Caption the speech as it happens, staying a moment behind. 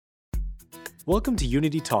Welcome to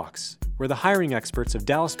Unity Talks, where the hiring experts of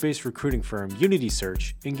Dallas-based recruiting firm Unity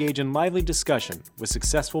Search engage in lively discussion with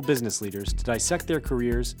successful business leaders to dissect their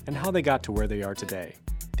careers and how they got to where they are today,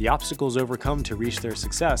 the obstacles overcome to reach their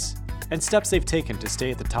success, and steps they've taken to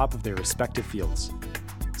stay at the top of their respective fields.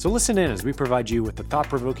 So listen in as we provide you with the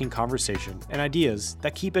thought-provoking conversation and ideas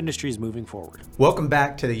that keep industries moving forward. Welcome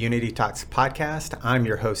back to the Unity Talks podcast. I'm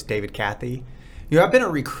your host, David Cathey. I've been a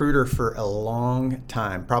recruiter for a long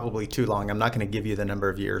time, probably too long. I'm not going to give you the number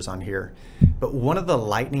of years on here. But one of the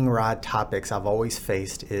lightning rod topics I've always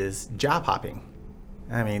faced is job hopping.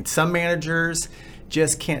 I mean, some managers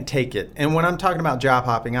just can't take it. And when I'm talking about job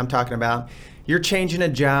hopping, I'm talking about you're changing a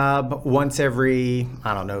job once every,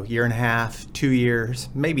 year and a half, 2 years,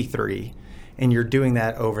 maybe 3. And you're doing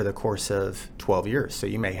that over the course of 12 years. So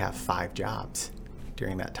you may have 5 jobs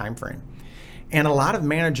during that time frame. And a lot of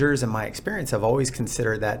managers, in my experience, have always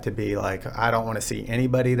considered that to be like, I don't want to see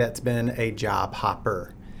anybody that's been a job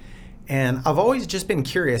hopper. And I've always just been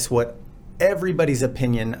curious what everybody's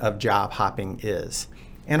opinion of job hopping is.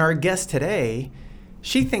 And our guest today,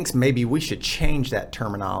 she thinks maybe we should change that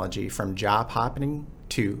terminology from job hopping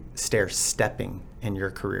to stair stepping in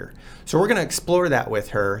your career. So we're going to explore that with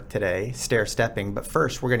her today, stair stepping. But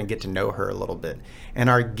first, we're going to get to know her a little bit. And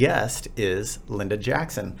our guest is Lenda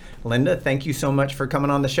Jackson. Lenda, thank you so much for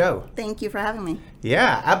coming on the show. Thank you for having me.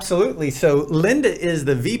 Yeah, absolutely. So Lenda is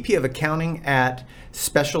the VP of Accounting at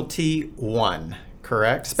Specialty1,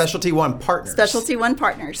 correct? Specialty1 Partners. Specialty1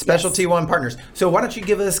 Partners. Specialty1 Partners. So why don't you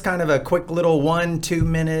give us kind of a quick little 1-2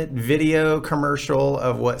 minute video commercial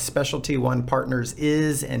of what Specialty1 Partners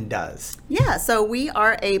is and does? Yeah, so we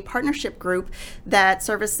are a partnership group that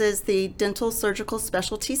services the dental surgical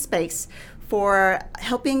specialty space for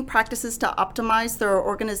helping practices to optimize their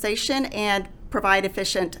organization and provide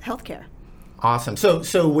efficient healthcare. Awesome.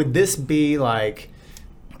 So would this be like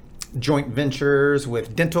joint ventures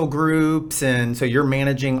with dental groups, and so you're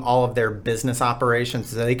managing all of their business operations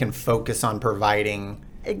so they can focus on providing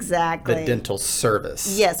exactly the dental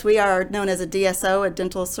service? Yes, we are known as a DSO, a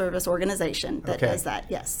dental service organization that does that.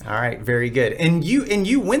 Yes. All right, very good. And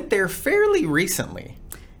you went there fairly recently.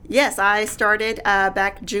 Yes, I started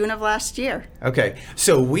back June of last year. Okay,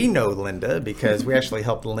 so we know Lenda because we actually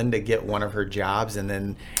helped Lenda get one of her jobs, and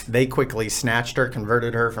then they quickly snatched her,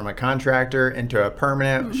 converted her from a contractor into a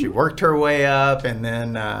permanent. Mm-hmm. She worked her way up, and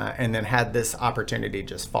then had this opportunity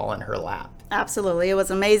just fall in her lap. Absolutely. It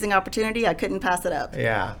was an amazing opportunity. I couldn't pass it up.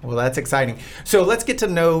 Yeah. Well, that's exciting. So let's get to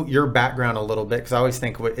know your background a little bit, because I always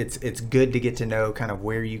think it's good to get to know kind of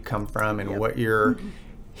where you come from and what your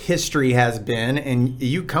history has been. And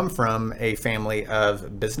you come from a family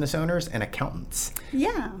of business owners and accountants.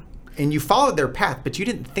 Yeah. And you followed their path, but you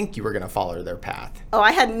didn't think you were going to follow their path. Oh,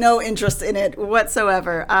 I had no interest in it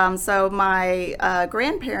whatsoever. So my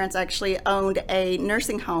grandparents actually owned a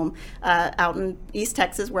nursing home out in East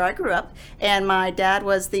Texas where I grew up. And my dad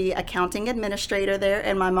was the accounting administrator there,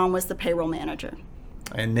 and my mom was the payroll manager.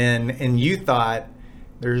 And you thought,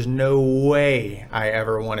 there's no way I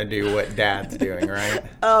ever want to do what Dad's doing, right?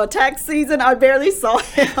 Oh, tax season, I barely saw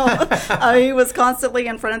him. He was constantly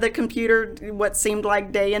in front of the computer, what seemed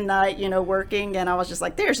like day and night, working. And I was just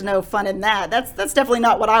like, there's no fun in that. That's definitely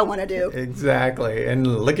not what I want to do. Exactly. And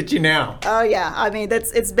look at you now. Oh, yeah. I mean,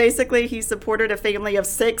 it's basically he supported a family of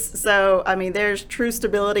 6. So, I mean, there's true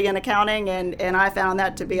stability in accounting. And I found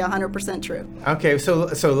that to be 100% true. Okay. So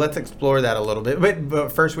let's explore that a little bit.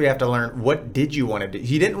 But first we have to learn, what did you want to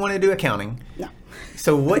do? You didn't want to do accounting. No.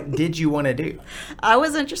 So what did you want to do? I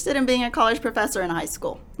was interested in being a college professor in high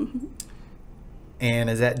school. Mm-hmm. And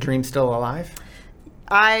is that dream still alive?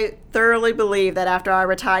 I thoroughly believe that after I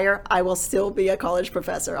retire, I will still be a college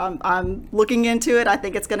professor. I'm looking into it. I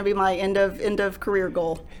think it's going to be my end of career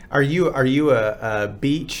goal. Are you a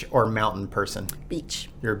beach or mountain person? Beach.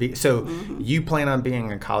 You're a beach. So you plan on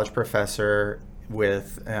being a college professor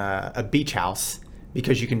with a beach house,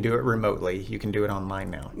 because you can do it remotely. You can do it online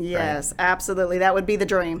now. Yes, right? Absolutely. That would be the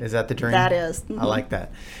dream. Is that the dream? That is. Mm-hmm. I like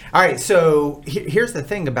that. All right. So here's the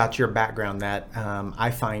thing about your background that I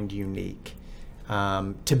find unique.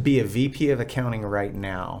 To be a VP of accounting right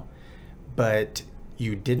now, but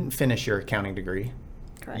you didn't finish your accounting degree.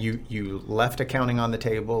 Correct. You left accounting on the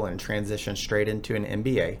table and transitioned straight into an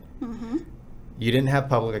MBA. Mm-hmm. You didn't have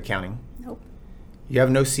public accounting. Nope. You have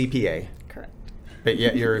no CPA. Correct. But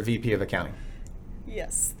yet you're a VP of accounting.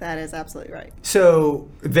 Yes, that is absolutely right. So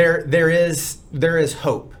there is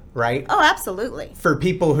hope, right? Oh, absolutely. For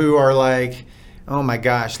people who are like, oh my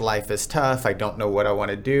gosh, life is tough. I don't know what I want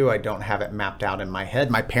to do. I don't have it mapped out in my head.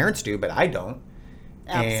 My parents do, but I don't.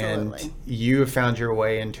 Absolutely. And you have found your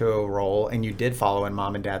way into a role, and you did follow in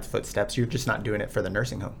mom and dad's footsteps. You're just not doing it for the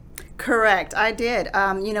nursing home. Correct, I did.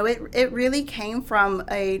 It really came from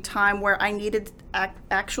a time where I needed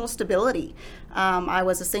actual stability. I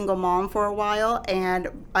was a single mom for a while, and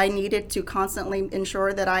I needed to constantly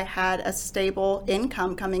ensure that I had a stable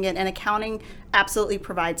income coming in, and accounting absolutely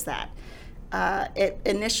provides that. It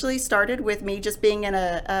initially started with me just being an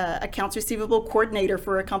accounts receivable coordinator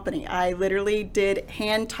for a company. I literally did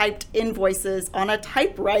hand-typed invoices on a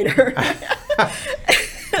typewriter.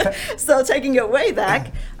 So taking it way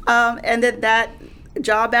back, and then that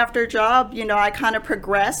job after job, I kind of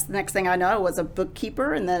progressed. The next thing I know, I was a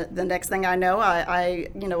bookkeeper, and the next thing I know, I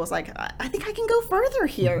was like, I think I can go further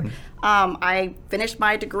here. I finished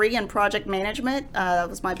my degree in project management. That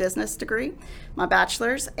was my business degree, my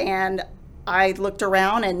bachelor's, and I looked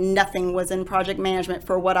around and nothing was in project management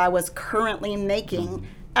for what I was currently making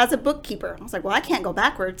as a bookkeeper. I was like, well, I can't go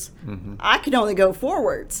backwards. I can only go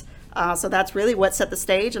forwards. So that's really what set the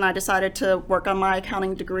stage, and I decided to work on my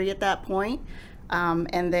accounting degree at that point.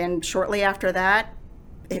 And then shortly after that,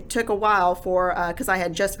 it took a while because I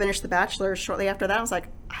had just finished the bachelor's. Shortly after that, I was like,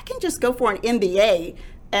 I can just go for an MBA,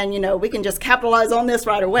 and we can just capitalize on this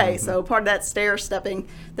right away. So part of that stair stepping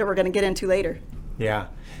that we're going to get into later. Yeah.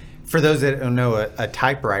 For those that don't know, a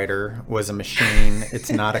typewriter was a machine. It's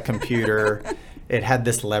not a computer. It had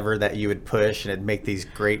this lever that you would push, and it'd make these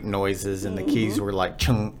great noises, and the keys were like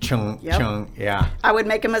chung, chung, chung. Yeah. I would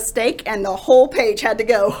make a mistake, and the whole page had to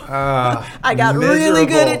go. I got miserable. Really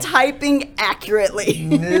good at typing accurately.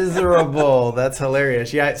 Miserable. That's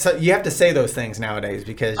hilarious. Yeah. So you have to say those things nowadays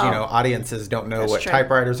because, audiences don't know what true.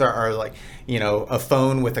 Typewriters are like, a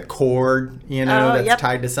phone with a cord, that's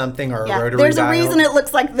tied to something, or a rotary There's dial. a reason it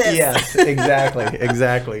looks like this. Yes,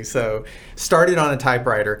 exactly. So started on a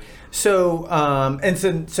typewriter. So,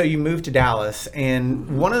 so you moved to Dallas,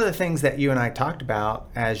 and one of the things that you and I talked about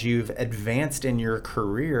as you've advanced in your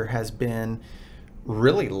career has been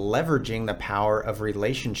really leveraging the power of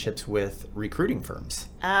relationships with recruiting firms.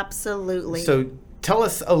 Absolutely. So tell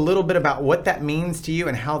us a little bit about what that means to you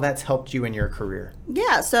and how that's helped you in your career.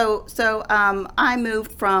 Yeah, so I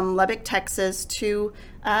moved from Lubbock, Texas to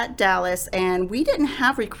Dallas, and we didn't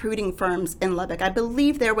have recruiting firms in Lubbock. I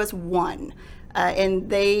believe there was one, and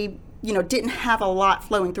they didn't have a lot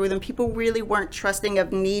flowing through them. People really weren't trusting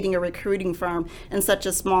of needing a recruiting firm in such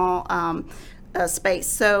a small space.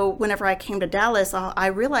 So whenever I came to Dallas, I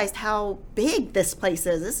realized how big this place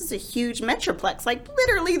is. This is a huge metroplex. Like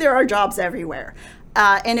literally there are jobs everywhere.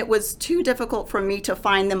 And it was too difficult for me to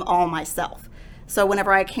find them all myself. So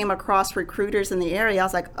whenever I came across recruiters in the area, I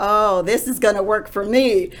was like, oh, this is going to work for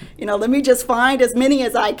me. Let me just find as many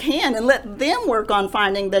as I can and let them work on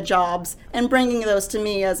finding the jobs and bringing those to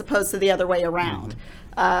me as opposed to the other way around.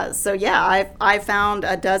 I found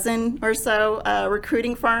a dozen or so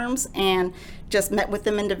recruiting firms and just met with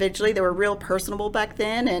them individually. They were real personable back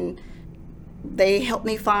then, and they helped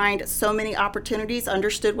me find so many opportunities,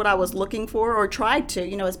 understood what I was looking for, or tried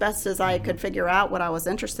to, as best as I could figure out what I was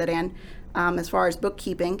interested in as far as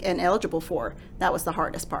bookkeeping and eligible for. That was the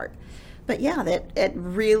hardest part. But yeah, it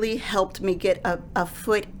really helped me get a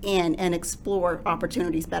foot in and explore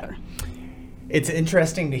opportunities better. It's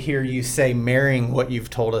interesting to hear you say marrying what you've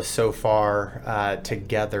told us so far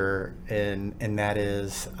together, and that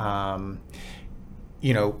is,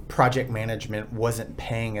 project management wasn't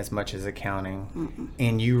paying as much as accounting,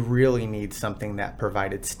 and you really need something that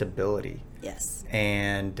provided stability. Yes.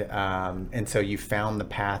 And so you found the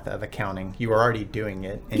path of accounting. You were already doing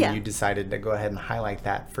it, and you decided to go ahead and highlight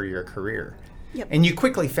that for your career. Yep. And you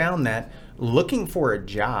quickly found that looking for a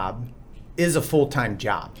job is a full-time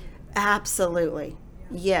job. Absolutely.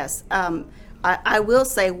 Yes. I will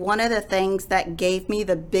say one of the things that gave me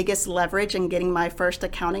the biggest leverage in getting my first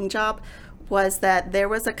accounting job was that there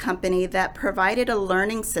was a company that provided a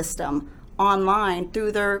learning system online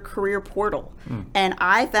through their career portal. And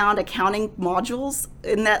I found accounting modules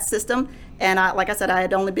in that system. And like I said, I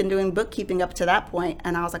had only been doing bookkeeping up to that point.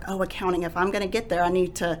 And I was like, oh, accounting, if I'm going to get there, I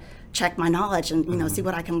need to check my knowledge and see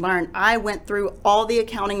what I can learn. I went through all the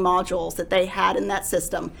accounting modules that they had in that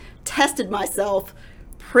system, tested myself,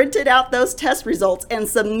 printed out those test results, and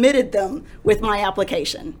submitted them with my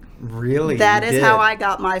application. Really? That is how I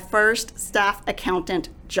got my first staff accountant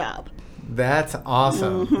job. That's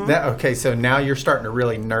awesome. Okay, so now you're starting to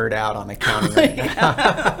really nerd out on accounting right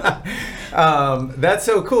now. That's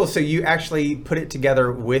so cool. So you actually put it together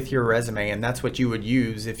with your resume, and that's what you would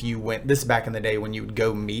use if you went, this is back in the day when you would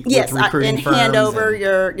go meet with recruiting firms. Hand over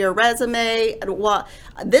your resume. Well,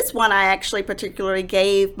 this one I actually particularly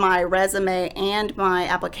gave my resume and my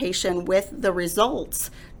application with the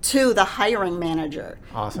results to the hiring manager.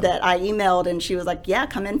 Awesome. That I emailed, and she was like, yeah,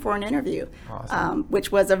 come in for an interview. Awesome.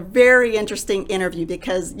 Which was a very interesting interview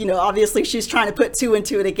because, obviously she's trying to put two and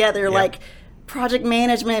two together, like project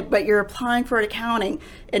management, but you're applying for accounting.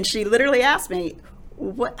 And she literally asked me,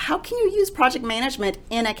 how can you use project management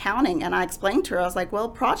in accounting? And I explained to her, I was like, well,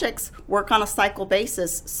 projects work on a cycle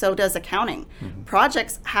basis, so does accounting. Mm-hmm.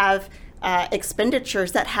 Projects have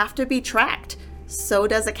expenditures that have to be tracked, so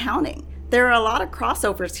does accounting. There are a lot of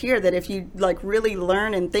crossovers here that if you really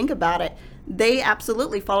learn and think about it, they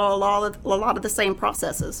absolutely follow a lot of the same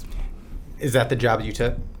processes. Is that the job you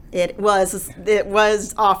took? It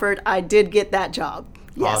was offered. I did get that job.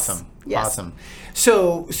 Yes. Awesome. Yes. Awesome.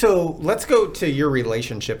 So let's go to your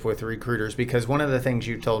relationship with recruiters, because one of the things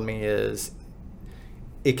you told me is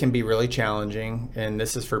it can be really challenging, and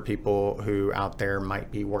this is for people who out there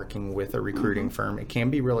might be working with a recruiting firm. It can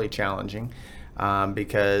be really challenging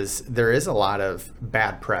because there is a lot of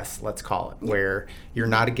bad press, let's call it, where you're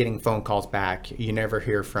not getting phone calls back. You never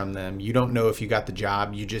hear from them. You don't know if you got the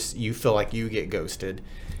job. You feel like you get ghosted.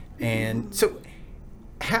 And so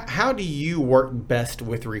how do you work best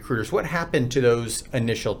with recruiters? What happened to those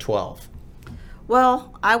initial 12?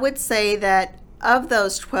 Well, I would say that of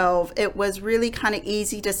those 12, it was really kind of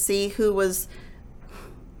easy to see who was,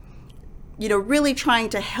 really trying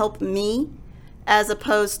to help me, as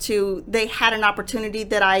opposed to they had an opportunity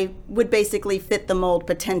that I would basically fit the mold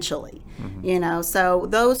potentially. Mm-hmm. So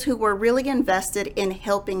those who were really invested in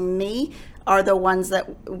helping me are the ones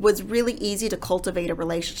that was really easy to cultivate a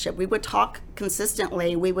relationship. We would talk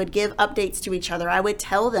consistently. We would give updates to each other. I would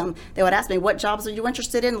tell them, they would ask me, what jobs are you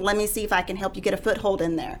interested in? Let me see if I can help you get a foothold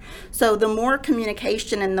in there. So the more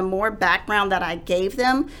communication and the more background that I gave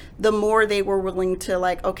them, the more they were willing to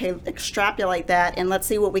okay, extrapolate that and let's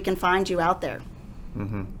see what we can find you out there.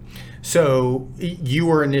 Mm-hmm. So you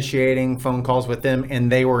were initiating phone calls with them,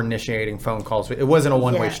 and they were initiating phone calls. It wasn't a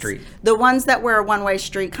one-way street. The ones that were a one-way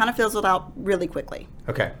street kind of fizzled out really quickly.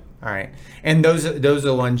 Okay. All right. And those are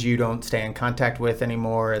the ones you don't stay in contact with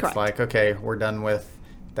anymore. It's Correct. like, okay, we're done with.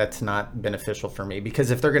 That's not beneficial for me, because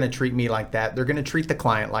if they're going to treat me like that, they're going to treat the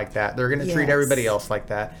client like that. They're going to treat everybody else like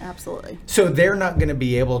that. Absolutely. So they're not going to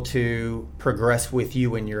be able to progress with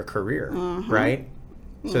you in your career, right?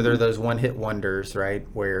 So they're those one-hit wonders, right,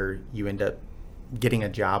 where you end up getting a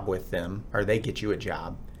job with them, or they get you a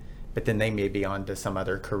job, but then they may be on to some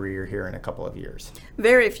other career here in a couple of years.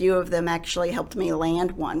 Very few of them actually helped me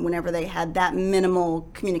land one whenever they had that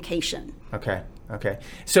minimal communication. Okay.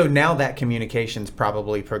 So now that communication's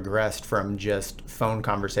probably progressed from just phone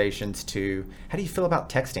conversations to, how do you feel about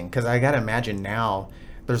texting? Because I got to imagine now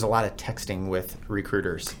there's a lot of texting with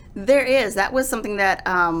recruiters. There is. That was something that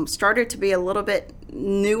started to be a little bit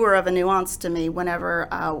newer of a nuance to me whenever,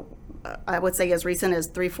 I would say as recent as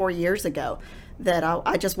 3-4 years ago, that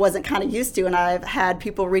I just wasn't kind of used to. And I've had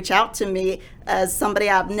people reach out to me as somebody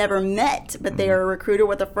I've never met, but they are a recruiter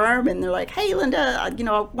with a firm, and they're like, hey, Linda, I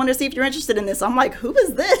want to see if you're interested in this. I'm like, who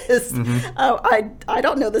is this? I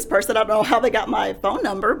don't know this person. I don't know how they got my phone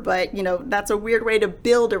number, but, that's a weird way to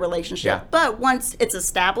build a relationship. Yeah. But once it's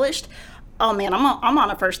established, oh, man, I'm on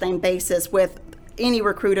a first-name basis with any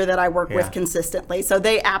recruiter that I work with consistently. So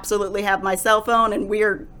they absolutely have my cell phone, and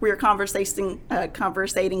we're conversating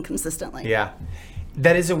consistently. Yeah.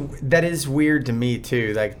 That is weird to me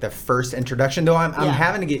too, like the first introduction, though I'm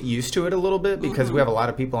having to get used to it a little bit, because we have a lot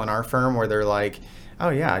of people in our firm where they're like, oh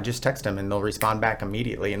yeah, I just text them and they'll respond back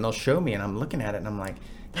immediately, and they'll show me, and I'm looking at it and I'm like,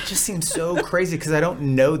 that just seems so crazy, because I don't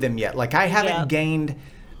know them yet. Like I haven't gained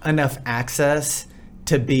enough access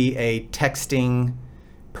to be a texting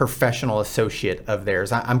professional associate of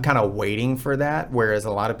theirs. I'm kind of waiting for that, whereas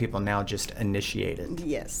a lot of people now just initiate it.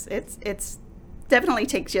 Yes, it's definitely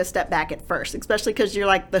takes you a step back at first, especially because you're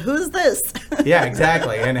like, who's this? Yeah,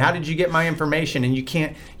 exactly. And how did you get my information? And you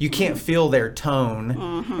can't feel their tone.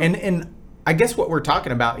 And I guess what we're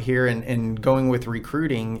talking about here and going with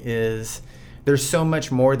recruiting is there's so much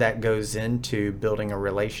more that goes into building a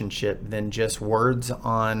relationship than just words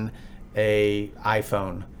on a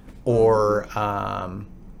iPhone or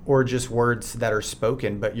just words that are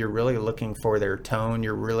spoken, but you're really looking for their tone.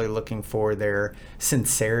 You're really looking for their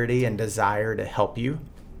sincerity and desire to help you.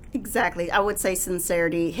 Exactly. I would say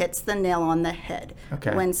sincerity hits the nail on the head.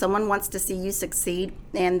 Okay. When someone wants to see you succeed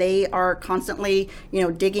and they are constantly,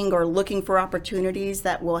 digging or looking for opportunities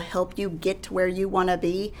that will help you get to where you want to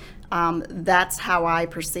be, that's how I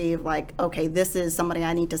perceive, okay, this is somebody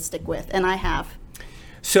I need to stick with, and I have.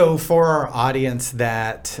 So for our audience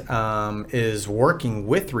that is working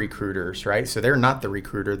with recruiters, right? So they're not the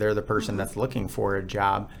recruiter, they're the person that's looking for a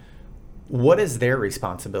job. What is their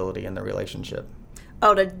responsibility in the relationship?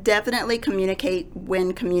 Oh, to definitely communicate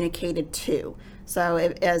when communicated to. So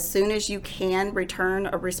as soon as you can return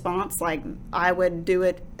a response, like I would do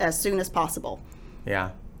it as soon as possible.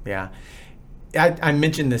 Yeah. I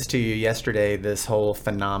mentioned this to you yesterday, this whole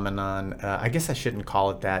phenomenon. I guess I shouldn't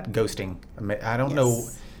call it that, ghosting. I don't know.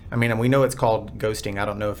 I mean, we know it's called ghosting. I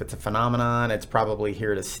don't know if it's a phenomenon. It's probably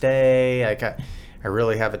here to stay. I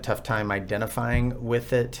really have a tough time identifying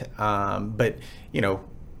with it. But,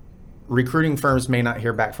 recruiting firms may not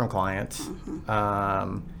hear back from clients.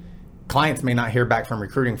 Clients may not hear back from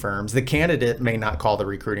recruiting firms. The candidate may not call the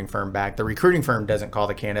recruiting firm back. The recruiting firm doesn't call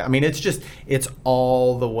the candidate. I mean, it's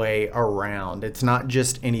all the way around. It's not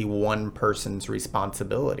just any one person's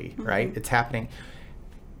responsibility, right? It's happening.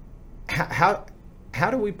 How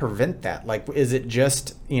do we prevent that? Like, is it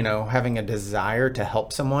just, having a desire to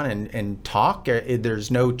help someone and talk?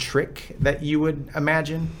 There's no trick that you would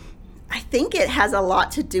imagine? I think it has a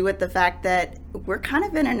lot to do with the fact that we're kind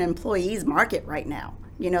of in an employee's market right now.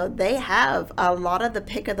 They have a lot of the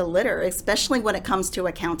pick of the litter, especially when it comes to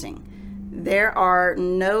accounting. There are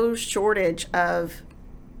no shortage of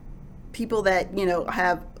people that,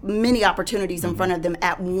 have many opportunities in front of them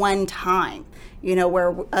at one time.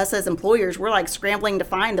 Where us as employers, we're like scrambling to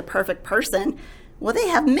find the perfect person. Well, they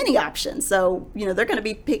have many options. So, they're going to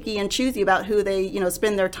be picky and choosy about who they,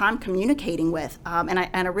 spend their time communicating with. And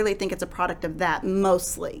I really think it's a product of that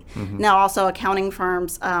mostly. Now, also accounting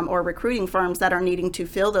firms or recruiting firms that are needing to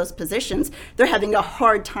fill those positions, they're having a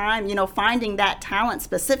hard time, finding that talent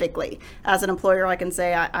specifically. As an employer, I can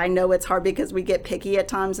say I know it's hard because we get picky at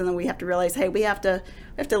times, and then we have to realize, hey, we have to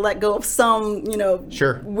let go of some,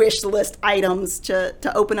 Sure. wish list items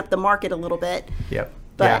to open up the market a little bit. Yep.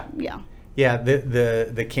 But Yeah,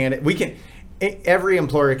 the candidate, every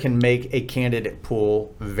employer can make a candidate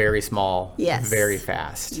pool very small, very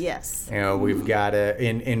fast. Yes. We've got to,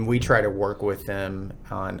 and we try to work with them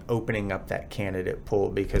on opening up that candidate pool,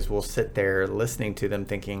 because we'll sit there listening to them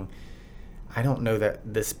thinking, I don't know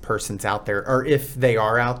that this person's out there, or if they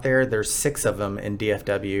are out there, there's 6 of them in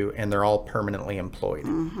DFW and they're all permanently employed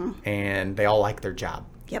and they all like their job.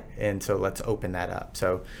 Yep. And so let's open that up.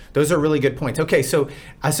 So those are really good points. Okay, so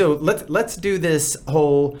let's do this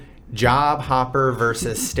whole job hopper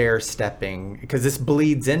versus stair stepping, because this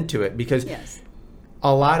bleeds into it, because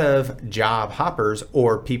a lot of job hoppers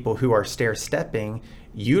or people who are stair stepping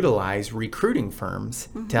utilize recruiting firms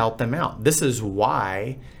to help them out. This is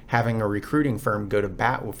why having a recruiting firm go to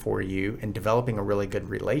bat for you and developing a really good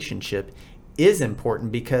relationship is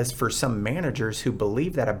important, because for some managers who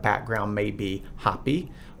believe that a background may be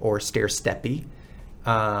hoppy or stair-steppy,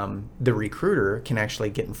 the recruiter can actually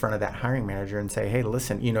get in front of that hiring manager and say, hey,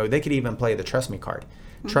 listen, they could even play the trust me card.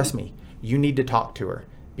 Trust me, you need to talk to her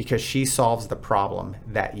because she solves the problem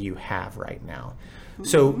that you have right now.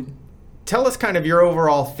 So tell us kind of your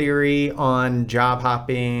overall theory on job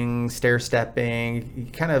hopping,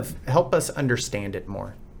 stair-stepping, kind of help us understand it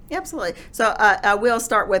more. Absolutely. So I will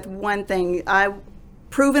start with one thing.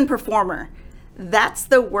 Proven performer. That's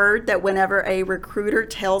the word that whenever a recruiter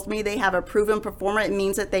tells me they have a proven performer, it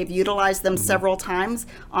means that they've utilized them several times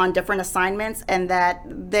on different assignments and that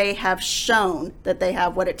they have shown that they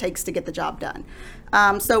have what it takes to get the job done.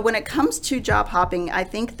 So when it comes to job hopping, I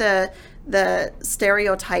think the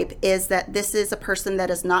stereotype is that this is a person that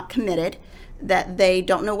is not committed, that they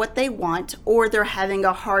don't know what they want, or they're having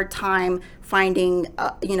a hard time finding,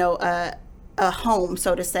 a home,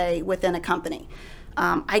 so to say, within a company.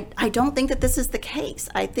 I don't think that this is the case.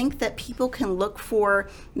 I think that people can look for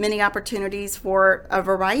many opportunities for a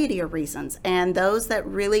variety of reasons. And those that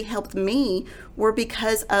really helped me were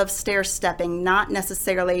because of stair stepping, not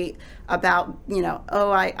necessarily about,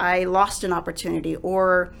 I lost an opportunity,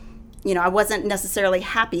 or I wasn't necessarily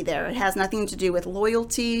happy there. It has nothing to do with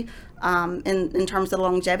loyalty in terms of the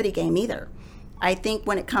longevity game either. I think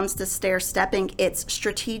when it comes to stair stepping, it's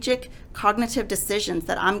strategic cognitive decisions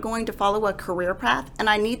that I'm going to follow a career path, and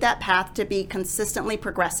I need that path to be consistently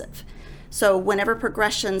progressive. So whenever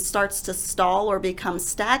progression starts to stall or become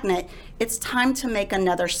stagnant, it's time to make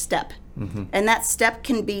another step. And that step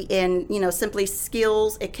can be in, simply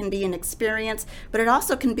skills, it can be an experience, but it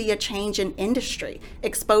also can be a change in industry,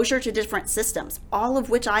 exposure to different systems, all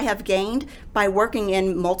of which I have gained by working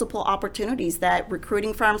in multiple opportunities that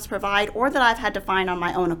recruiting firms provide or that I've had to find on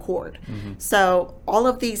my own accord. So all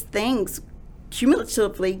of these things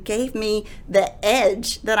cumulatively gave me the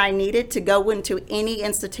edge that I needed to go into any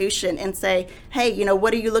institution and say, hey,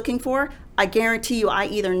 what are you looking for? I guarantee you I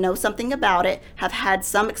either know something about it, have had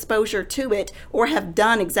some exposure to it, or have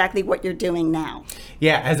done exactly what you're doing now.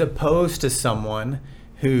 Yeah, as opposed to someone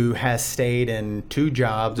who has stayed in 2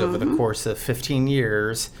 jobs over the course of 15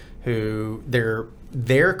 years, who they're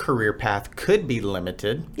their career path could be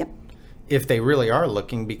limited. Yep. If they really are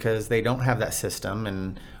looking, because they don't have that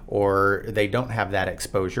system or they don't have that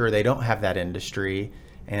exposure, or they don't have that industry.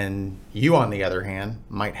 And you, on the other hand,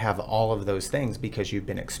 might have all of those things because you've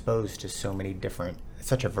been exposed to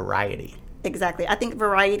such a variety. Exactly. I think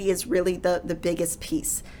variety is really the biggest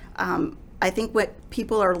piece. I think what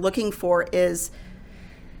people are looking for is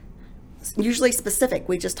usually specific.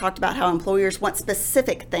 We just talked about how employers want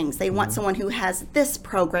specific things. They want someone who has this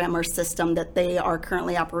program or system that they are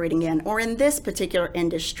currently operating in, or in this particular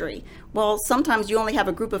industry. Well, sometimes you only have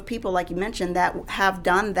a group of people, like you mentioned, that have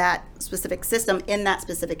done that specific system in that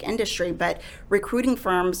specific industry. But recruiting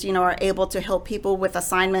firms, are able to help people with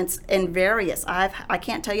assignments in various. I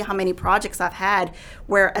can't tell you how many projects I've had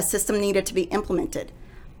where a system needed to be implemented.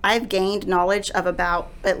 I've gained knowledge of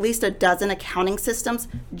about at least a dozen accounting systems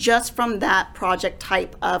just from that project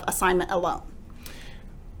type of assignment alone.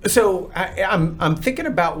 So I'm thinking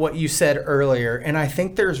about what you said earlier, and I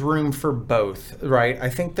think there's room for both, right? I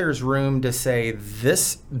think there's room to say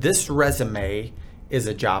this resume is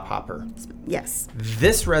a job hopper. Yes.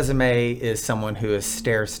 This resume is someone who is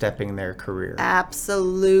stair-stepping their career.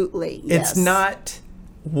 Absolutely. Yes. It's not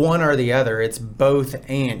one or the other, it's both.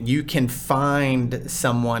 And you can find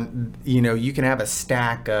someone, you can have a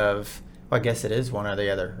stack of, well, I guess it is one or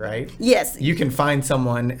the other, right? Yes. You can find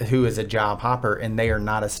someone who is a job hopper and they are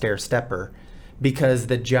not a stair stepper, because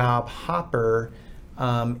the job hopper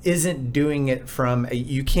isn't doing it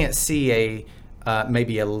you can't see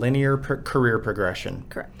maybe a linear career progression.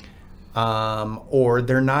 Correct. Or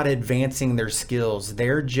they're not advancing their skills.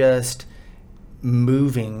 They're just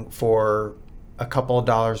moving for a couple of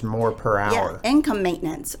dollars more per hour. Yeah, income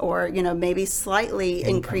maintenance, or maybe slightly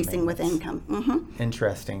increasing with income. Mm-hmm.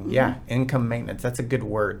 Interesting. Mm-hmm. Yeah, income maintenance. That's a good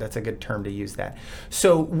word. That's a good term to use that.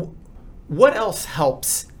 So what else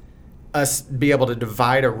helps us be able to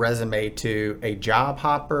divide a resume to a job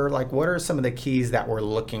hopper? Like, what are some of the keys that we're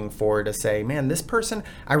looking for to say, man, this person,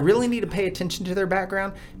 I really need to pay attention to their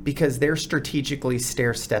background because they're strategically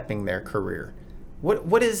stair-stepping their career? What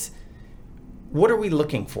are we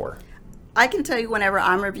looking for? I can tell you, whenever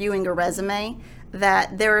I'm reviewing a resume,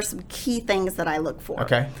 that there are some key things that I look for.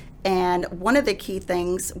 Okay. And one of the key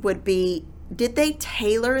things would be, did they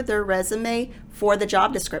tailor their resume for the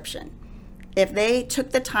job description? If they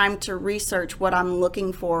took the time to research what I'm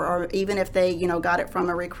looking for, or even if they, got it from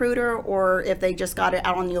a recruiter, or if they just got it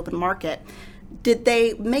out on the open market, did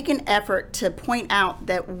they make an effort to point out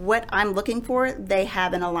that what I'm looking for, they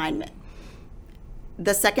have in alignment?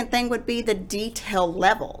 The second thing would be the detail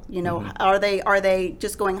level. Are they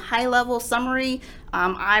just going high level summary?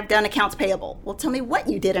 I've done accounts payable. Well, tell me what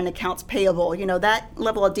you did in accounts payable. That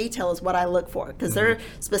level of detail is what I look for, because they're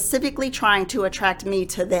specifically trying to attract me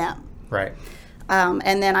to them. Right.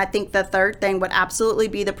 And then I think the third thing would absolutely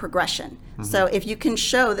be the progression. So if you can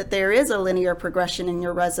show that there is a linear progression in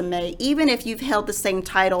your resume, even if you've held the same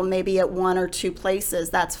title maybe at one or two places,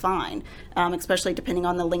 that's fine, especially depending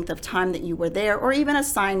on the length of time that you were there, or even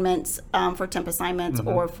assignments for temp assignments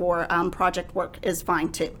or for project work is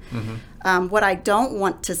fine too. What I don't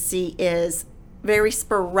want to see is very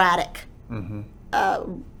sporadic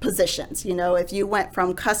positions. If you went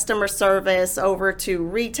from customer service over to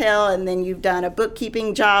retail, and then you've done a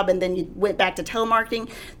bookkeeping job, and then you went back to telemarketing,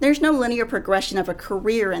 there's no linear progression of a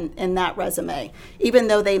career in that resume. Even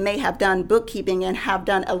though they may have done bookkeeping and have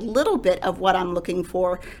done a little bit of what I'm looking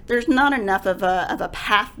for, there's not enough of a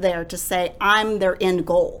path there to say I'm their end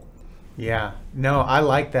goal. Yeah, no, I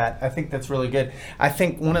like that. I think that's really good. I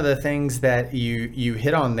think one of the things that you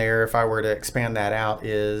hit on there, if I were to expand that out,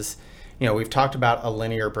 is we've talked about a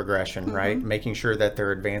linear progression, right? Making sure that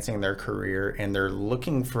they're advancing their career and they're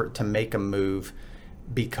looking to make a move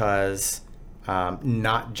because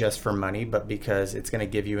not just for money, but because it's going to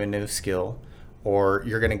give you a new skill, or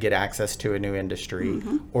you're going to get access to a new industry,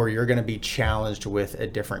 or you're going to be challenged with a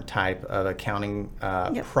different type of accounting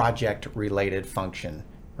project-related function,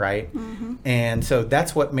 right? And so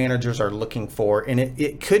that's what managers are looking for. And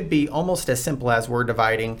it could be almost as simple as we're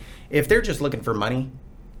dividing. If they're just looking for money,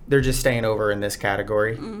 they're just staying over in this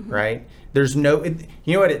category, right? There's you know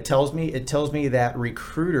what it tells me? It tells me that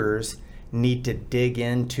recruiters need to dig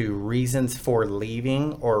into reasons for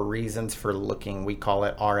leaving or reasons for looking. We call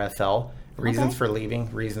it RFL, reasons for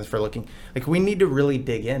leaving, reasons for looking. Like, we need to really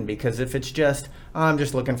dig in, because if it's just, I'm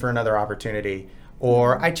just looking for another opportunity,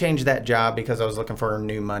 or I changed that job because I was looking for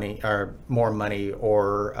new money or more money,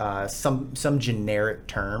 or some generic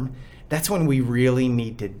term, that's when we really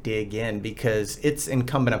need to dig in, because it's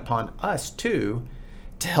incumbent upon us too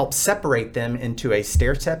to help separate them into a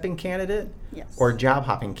stair-stepping candidate Yes. or a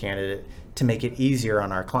job-hopping candidate to make it easier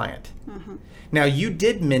on our client. Mm-hmm. Now, you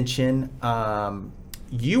did mention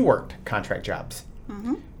you worked contract jobs.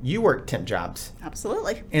 Mm-hmm. You worked temp jobs.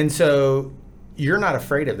 Absolutely. And so you're not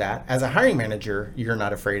afraid of that. As a hiring manager, you're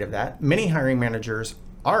not afraid of that. Many hiring managers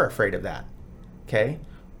are afraid of that. Okay?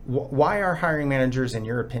 Why are hiring managers, in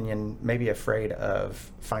your opinion, maybe afraid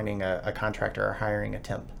of finding a contractor or hiring a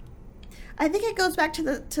temp? I think it goes back to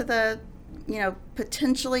the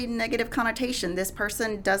potentially negative connotation. This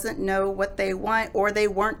person doesn't know what they want, or they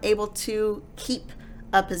weren't able to keep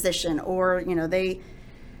a position, or they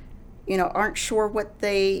aren't sure what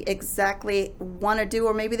they exactly want to do,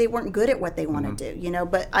 or maybe they weren't good at what they want to do.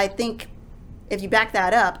 But I think if you back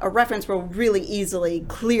that up, a reference will really easily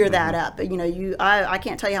clear that up. I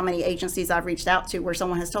can't tell you how many agencies I've reached out to where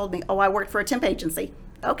someone has told me, "Oh, I worked for a temp agency."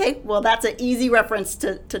 Okay, well, that's an easy reference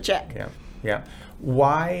to check. Yeah.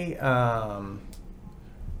 Why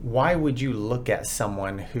would you look at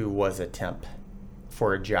someone who was a temp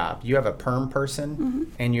for a job? You have a perm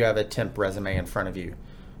person and you have a temp resume in front of you.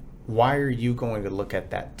 Why are you going to look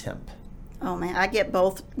at that temp? Oh man, I get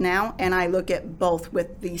both now, and I look at both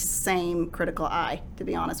with the same critical eye, to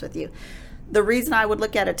be honest with you. The reason I would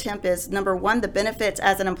look at a temp is, number one, the benefits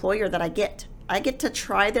as an employer that I get. I get to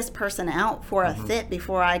try this person out for a fit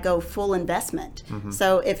before I go full investment.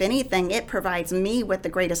 So if anything, it provides me with the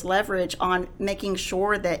greatest leverage on making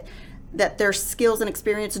sure that their skills and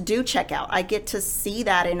experience do check out. I get to see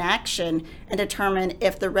that in action and determine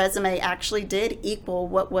if the resume actually did equal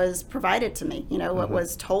what was provided to me, what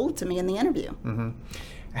was told to me in the interview.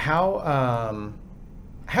 How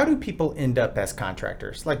do people end up as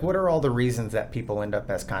contractors? Like, what are all the reasons that people end up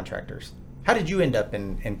as contractors? How did you end up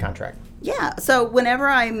in contract? Yeah, so whenever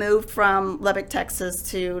I moved from Lubbock, Texas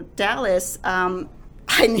to Dallas,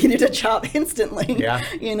 I needed a job instantly. Yeah.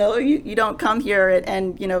 You don't come here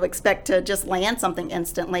and expect to just land something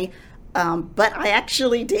instantly. But I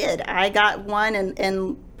actually did. I got one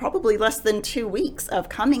in probably less than 2 weeks of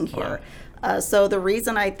coming here. Wow. So the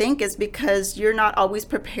reason I think is because you're not always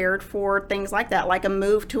prepared for things like that, like a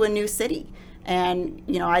move to a new city. And,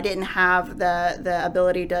 I didn't have the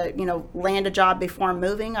ability to, land a job before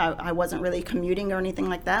moving. I wasn't really commuting or anything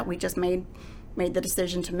like that. We just made the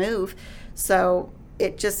decision to move. So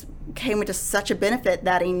it just came into such a benefit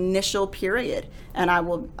that initial period. And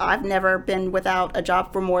I've never been without a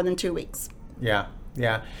job for more than 2 weeks. Yeah.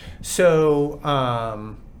 So,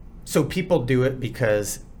 so people do it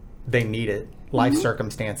because they need it. Life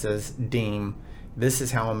circumstances deem this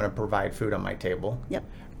is how I'm going to provide food on my table. Yep.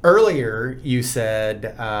 Earlier, you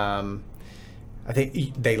said, I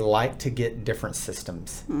think they like to get different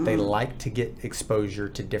systems. They like to get exposure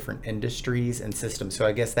to different industries and systems. So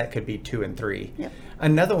I guess that could be 2 and 3. Yep.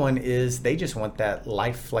 Another one is they just want that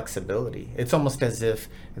life flexibility. It's almost as if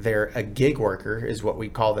they're a gig worker is what we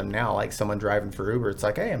call them now, like someone driving for Uber. It's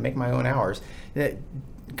like, hey, I make my own hours.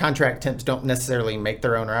 Contract temps don't necessarily make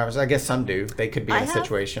their own hours. I guess some do. They could be in a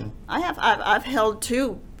situation. I've held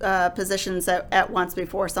 2 positions at once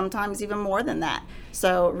before, sometimes even more than that.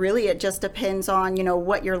 So really it just depends on,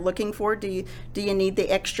 what you're looking for. Do you need the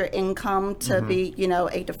extra income to be,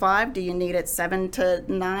 8 to 5? Do you need it 7 to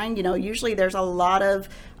 9? Usually there's a lot of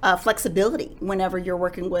flexibility whenever you're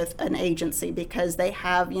working with an agency because they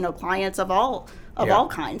have, clients of all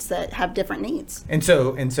kinds that have different needs. And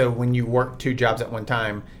so when you work 2 jobs at one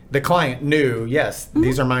time, the client knew, yes,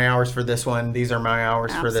 these are my hours for this one, these are my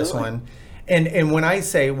hours for this one. And when I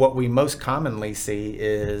say what we most commonly see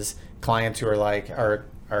is clients who are like,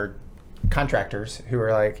 are contractors who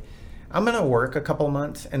are like, I'm going to work a couple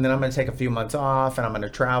months and then I'm going to take a few months off and I'm going to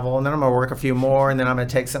travel and then I'm going to work a few more and then I'm going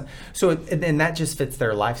to take some. So, and that just fits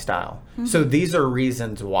their lifestyle. So these are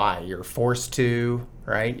reasons why you're forced to,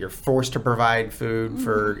 right? You're forced to provide food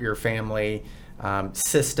for your family,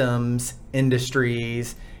 systems,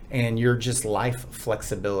 industries, and your just life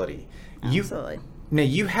flexibility. Absolutely. Now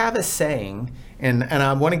you have a saying, and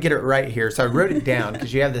I want to get it right here. So I wrote it down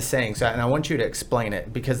because you have this saying. And I want you to explain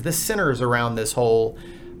it because this centers around this whole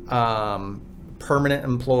permanent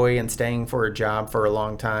employee and staying for a job for a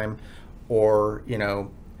long time, or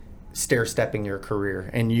stair-stepping your career.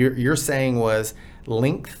 And your saying was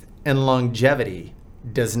length and longevity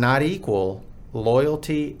does not equal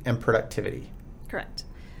loyalty and productivity. Correct.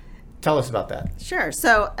 Tell us about that. Sure.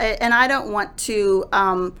 So, and I don't want to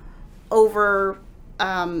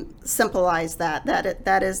simplifies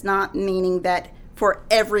that is not meaning that for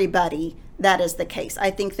everybody that is the case. I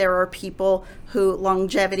think there are people who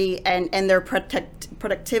longevity and their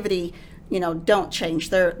productivity don't change.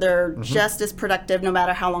 They're just as productive no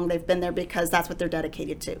matter how long they've been there, because that's what they're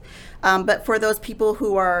dedicated to. But for those people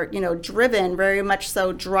who are, driven, very much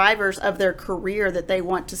so drivers of their career, that they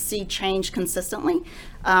want to see change consistently,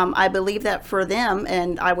 I believe that for them,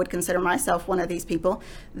 and I would consider myself one of these people,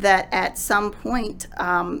 that at some point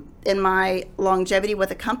in my longevity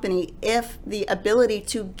with a company, if the ability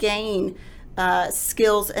to gain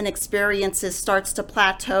skills and experiences starts to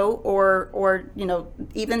plateau or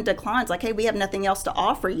even declines, like, hey, we have nothing else to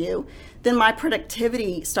offer you, then my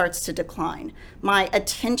productivity starts to decline. My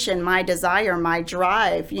attention, my desire, my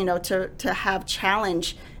drive, to have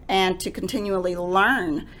challenge and to continually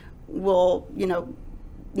learn will,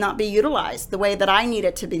 not be utilized the way that I need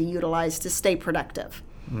it to be utilized to stay productive.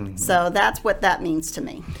 So that's what that means to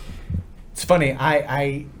me. It's funny.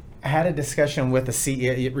 I had a discussion with a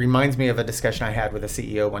CEO. It reminds me of a discussion I had with a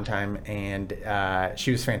CEO one time, and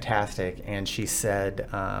she was fantastic. And she said,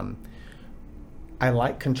 I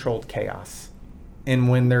like controlled chaos. And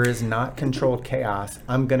when there is not controlled chaos,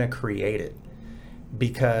 I'm going to create it,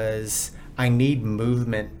 because I need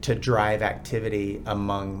movement to drive activity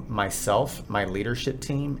among myself, my leadership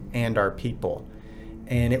team, and our people.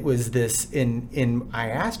 And it was this, I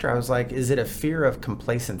asked her, I was like, is it a fear of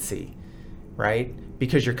complacency, right?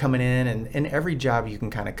 Because you're coming in, and in every job you can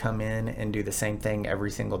kind of come in and do the same thing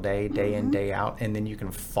every single day, day in, day out, and then you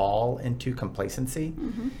can fall into complacency.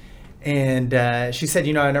 And she said,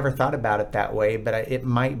 I never thought about it that way, but it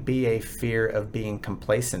might be a fear of being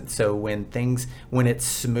complacent. So when it's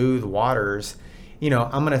smooth waters,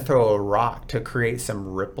 I'm going to throw a rock to create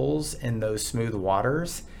some ripples in those smooth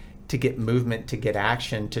waters to get movement, to get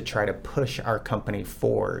action, to try to push our company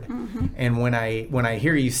forward. And when I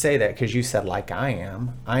hear you say that, because you said, like I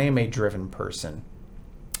am a driven person.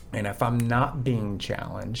 And if I'm not being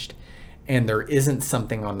challenged, and there isn't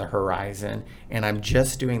something on the horizon, and I'm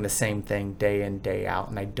just doing the same thing day in, day out,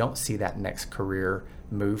 and I don't see that next career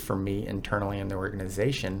move for me internally in the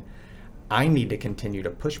organization, I need to continue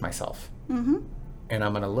to push myself. And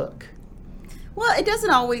I'm going to look. Well, it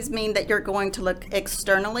doesn't always mean that you're going to look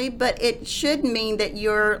externally, but it should mean that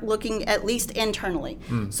you're looking at least internally.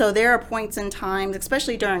 So there are points in time,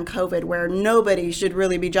 especially during COVID, where nobody should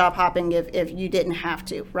really be job hopping if you didn't have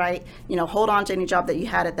to, right? Hold on to any job that you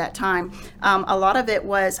had at that time. A lot of it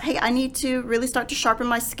was, hey, I need to really start to sharpen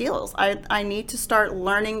my skills. I need to start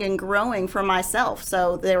learning and growing for myself.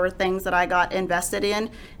 So there were things that I got invested in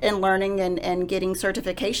learning and getting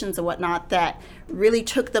certifications and whatnot that really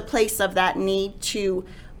took the place of that need to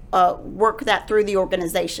work that through the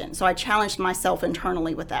organization. So I challenged myself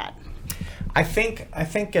internally with that. I think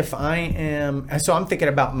if I am, so I'm thinking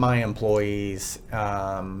about my employees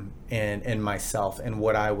and myself and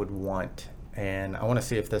what I would want. And I want to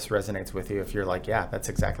see if this resonates with you. If you're like, yeah, that's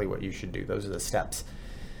exactly what you should do. Those are the steps.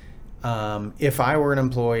 If I were an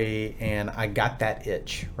employee and I got that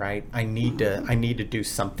itch, right? I need to do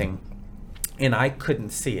something, and I couldn't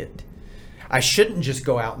see it. I shouldn't just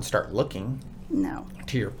go out and start looking. No.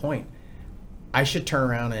 To your point, I should turn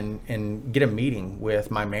around and get a meeting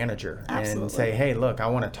with my manager. Absolutely. And say, hey, look, I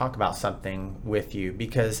want to talk about something with you,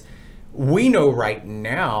 because we know right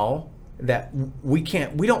now that we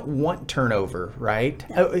don't want turnover, right?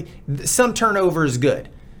 No. Some turnover is good.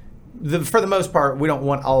 For the most part, we don't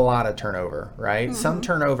want a lot of turnover, right? Some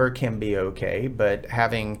turnover can be okay, but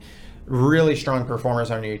having really strong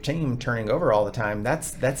performers on your team turning over all the time,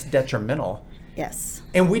 that's detrimental. Yes.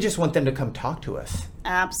 And we just want them to come talk to us.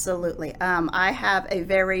 Absolutely. I have a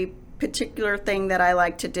very particular thing that I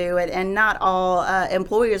like to do, and not all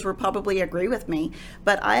employers will probably agree with me,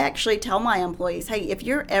 but I actually tell my employees, hey, if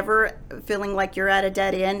you're ever feeling like you're at a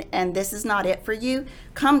dead end and this is not it for you,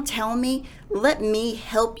 come tell me. Let me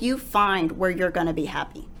help you find where you're going to be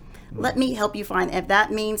happy. Let me help you find. If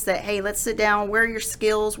that means that, hey, let's sit down, where are your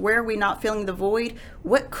skills, where are we not filling the void,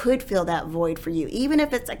 what could fill that void for you? Even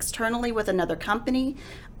if it's externally with another company,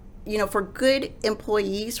 for good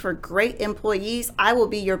employees, for great employees, I will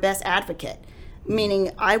be your best advocate.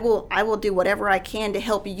 Meaning I will do whatever I can to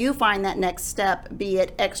help you find that next step, be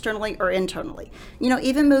it externally or internally.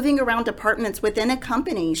 Even moving around departments within a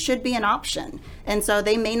company should be an option. And so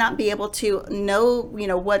they may not be able to know,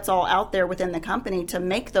 what's all out there within the company to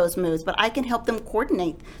make those moves, but I can help them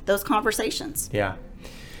coordinate those conversations. Yeah.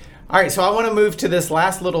 All right, so I want to move to this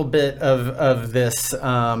last little bit of this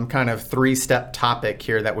kind of 3-step topic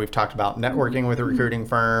here that we've talked about, networking with recruiting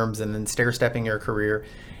firms and then stair-stepping your career.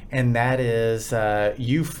 And that is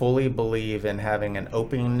you fully believe in having an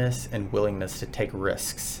openness and willingness to take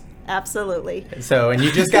risks. Absolutely. So, and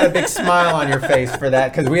you just got a big smile on your face for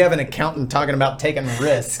that, because we have an accountant talking about taking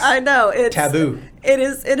risks. I know. It's taboo.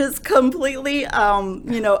 It is completely,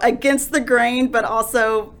 against the grain, but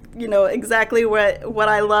also, exactly what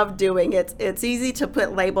I love doing. It's easy to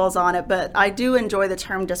put labels on it, but I do enjoy the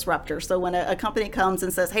term disruptor. So when a company comes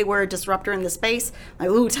and says, hey, we're a disruptor in the space, I'm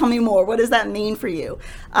like, ooh, tell me more. What does that mean for you?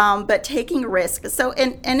 But taking risk. So,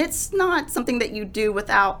 and it's not something that you do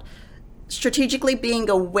without strategically being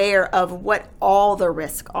aware of what all the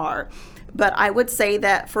risks are. But I would say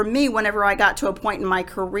that for me, whenever I got to a point in my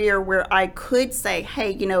career where I could say,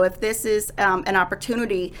 hey, if this is an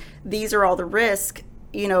opportunity, these are all the risks,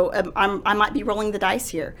 I might be rolling the dice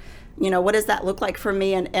here. What does that look like for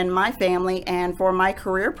me and my family and for my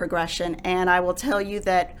career progression? And I will tell you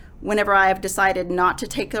that whenever I have decided not to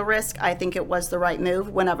take a risk, I think it was the right move.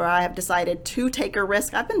 Whenever I have decided to take a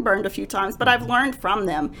risk, I've been burned a few times, but I've learned from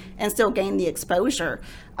them and still gained the exposure.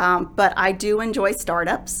 But I do enjoy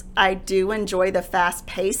startups. I do enjoy the fast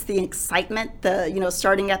pace, the excitement,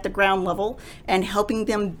 starting at the ground level and helping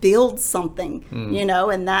them build something,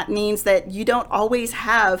 and that means that you don't always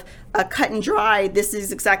have a cut and dry, this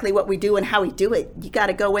is exactly what we do and how we do it. You got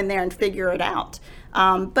to go in there and figure it out.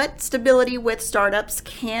 But stability with startups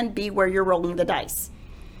can be where you're rolling the dice.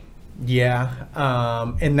 Yeah,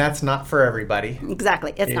 and that's not for everybody.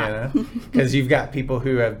 Exactly, it's not. Because you've got people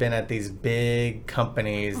who have been at these big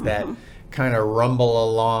companies that kind of rumble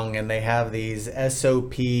along and they have these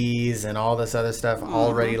SOPs and all this other stuff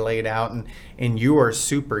already laid out, and you are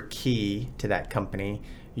super key to that company.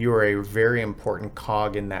 You are a very important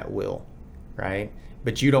cog in that wheel, right?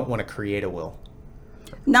 But you don't want to create a wheel.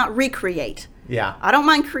 Not recreate. Yeah. I don't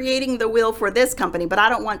mind creating the wheel for this company, but I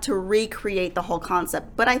don't want to recreate the whole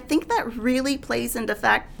concept. But I think that really plays into the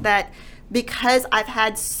fact that because I've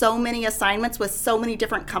had so many assignments with so many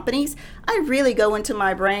different companies, I really go into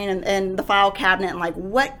my brain and the file cabinet and like,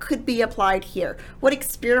 what could be applied here? What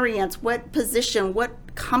experience, what position, what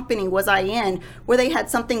company was I in where they had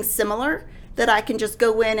something similar that I can just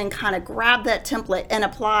go in and kind of grab that template and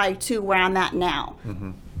apply to where I'm at now.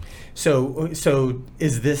 Mm-hmm. So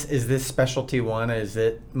is this Specialty One? Is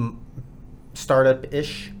it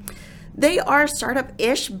startup-ish? They are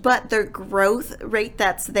startup-ish, but the growth rate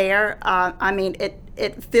that's there,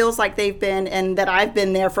 it feels like they've been, and that I've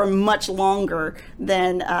been there for much longer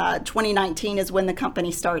than 2019 is when the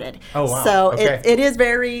company started. Oh, wow. So okay. it is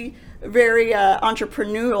very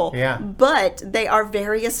entrepreneurial, but they are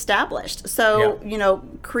very established. So,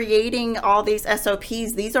 creating all these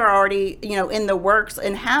SOPs, these are already, in the works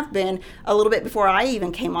and have been a little bit before I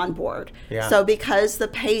even came on board. Yeah. So because the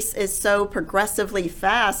pace is so progressively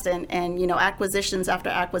fast and acquisitions after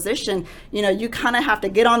acquisition, you kind of have to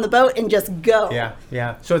get on the boat and just go.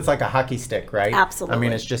 Yeah. So it's like a hockey stick, right? Absolutely.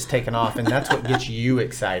 It's just taking off, and that's what gets you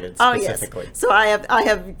excited specifically. Oh, yes. So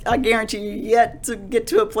I guarantee you yet to get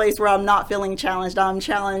to a place where I'm not feeling challenged. I'm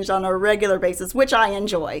challenged on a regular basis, which I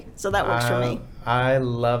enjoy. So that works for me. I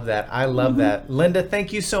love that. That. Lenda,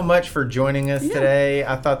 thank you so much for joining us today.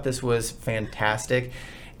 I thought this was fantastic.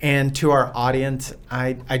 And to our audience,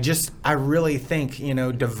 I really think,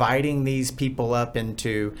 dividing these people up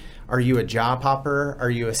into, are you a job hopper? Are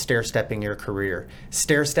you a stair-stepping your career?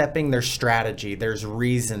 Stair-stepping, there's strategy, there's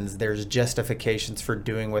reasons, there's justifications for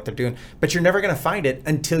doing what they're doing. But you're never going to find it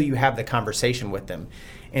until you have the conversation with them.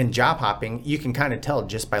 And job hopping, you can kind of tell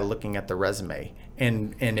just by looking at the resume.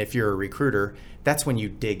 And if you're a recruiter, that's when you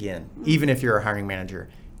dig in. Even if you're a hiring manager,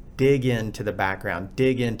 dig into the background,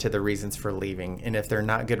 dig into the reasons for leaving. And if they're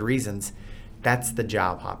not good reasons, that's the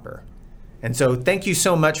job hopper. And so thank you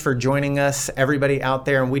so much for joining us, everybody out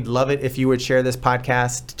there. And we'd love it if you would share this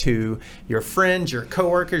podcast to your friends, your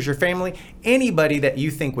coworkers, your family, anybody that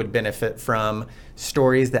you think would benefit from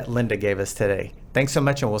stories that Lenda gave us today. Thanks so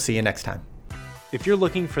much, and we'll see you next time. If you're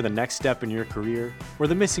looking for the next step in your career or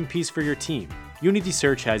the missing piece for your team, Unity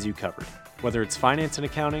Search has you covered. Whether it's finance and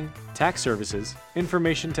accounting, tax services,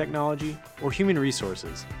 information technology, or human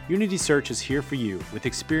resources, Unity Search is here for you with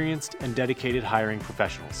experienced and dedicated hiring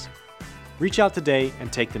professionals. Reach out today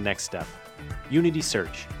and take the next step. Unity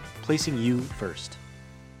Search, placing you first.